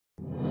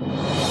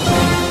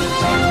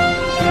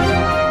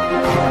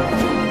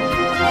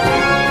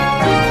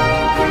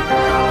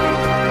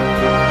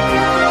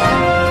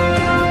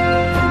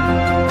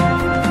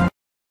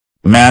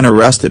Man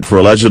arrested for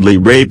allegedly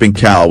raping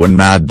cow in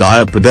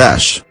Madhya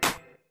Pradesh.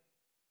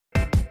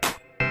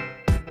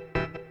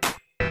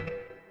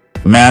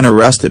 Man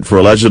arrested for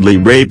allegedly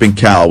raping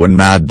cow in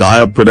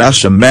Madhya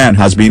Pradesh. A man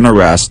has been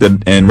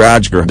arrested in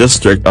Rajgarh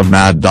district of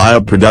Madhya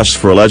Pradesh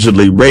for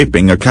allegedly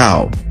raping a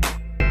cow.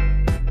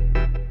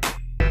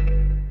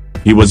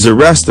 He was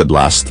arrested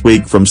last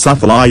week from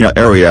Suthaliya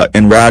area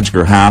in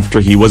Rajgarh after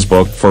he was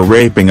booked for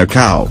raping a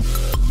cow.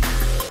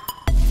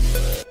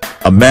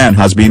 A man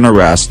has been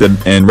arrested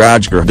in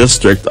Rajgarh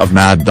district of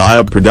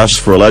Madhya Pradesh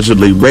for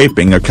allegedly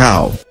raping a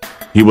cow.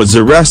 He was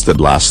arrested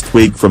last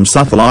week from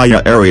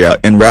Suthaliya area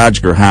in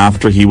Rajgarh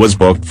after he was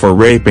booked for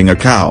raping a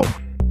cow.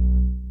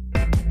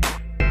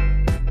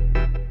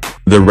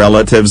 The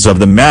relatives of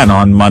the man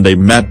on Monday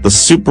met the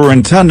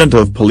superintendent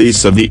of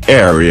police of the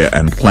area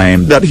and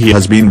claimed that he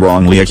has been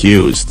wrongly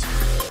accused.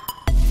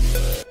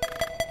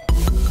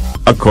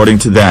 According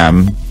to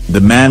them, the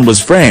man was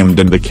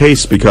framed in the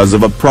case because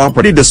of a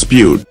property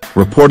dispute,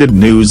 reported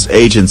news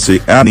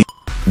agency ANI.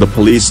 The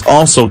police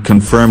also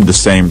confirmed the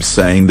same,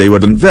 saying they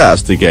would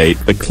investigate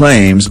the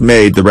claims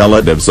made the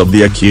relatives of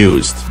the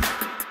accused.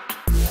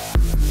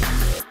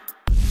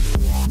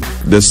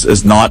 This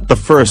is not the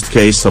first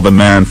case of a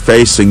man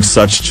facing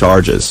such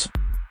charges.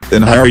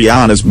 In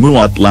Haryana's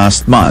Muat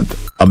last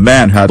month, a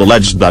man had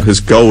alleged that his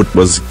goat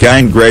was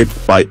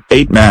gang-raped by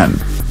 8 men.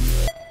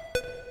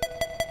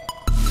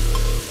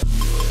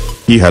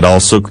 He had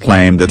also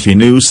claimed that he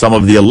knew some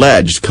of the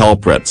alleged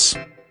culprits.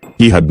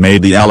 He had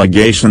made the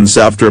allegations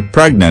after a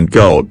pregnant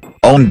goat,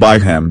 owned by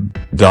him,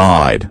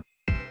 died.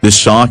 The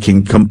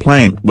shocking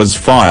complaint was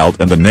filed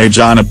in the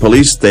Najana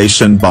police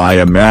station by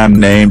a man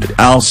named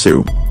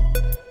Alsu.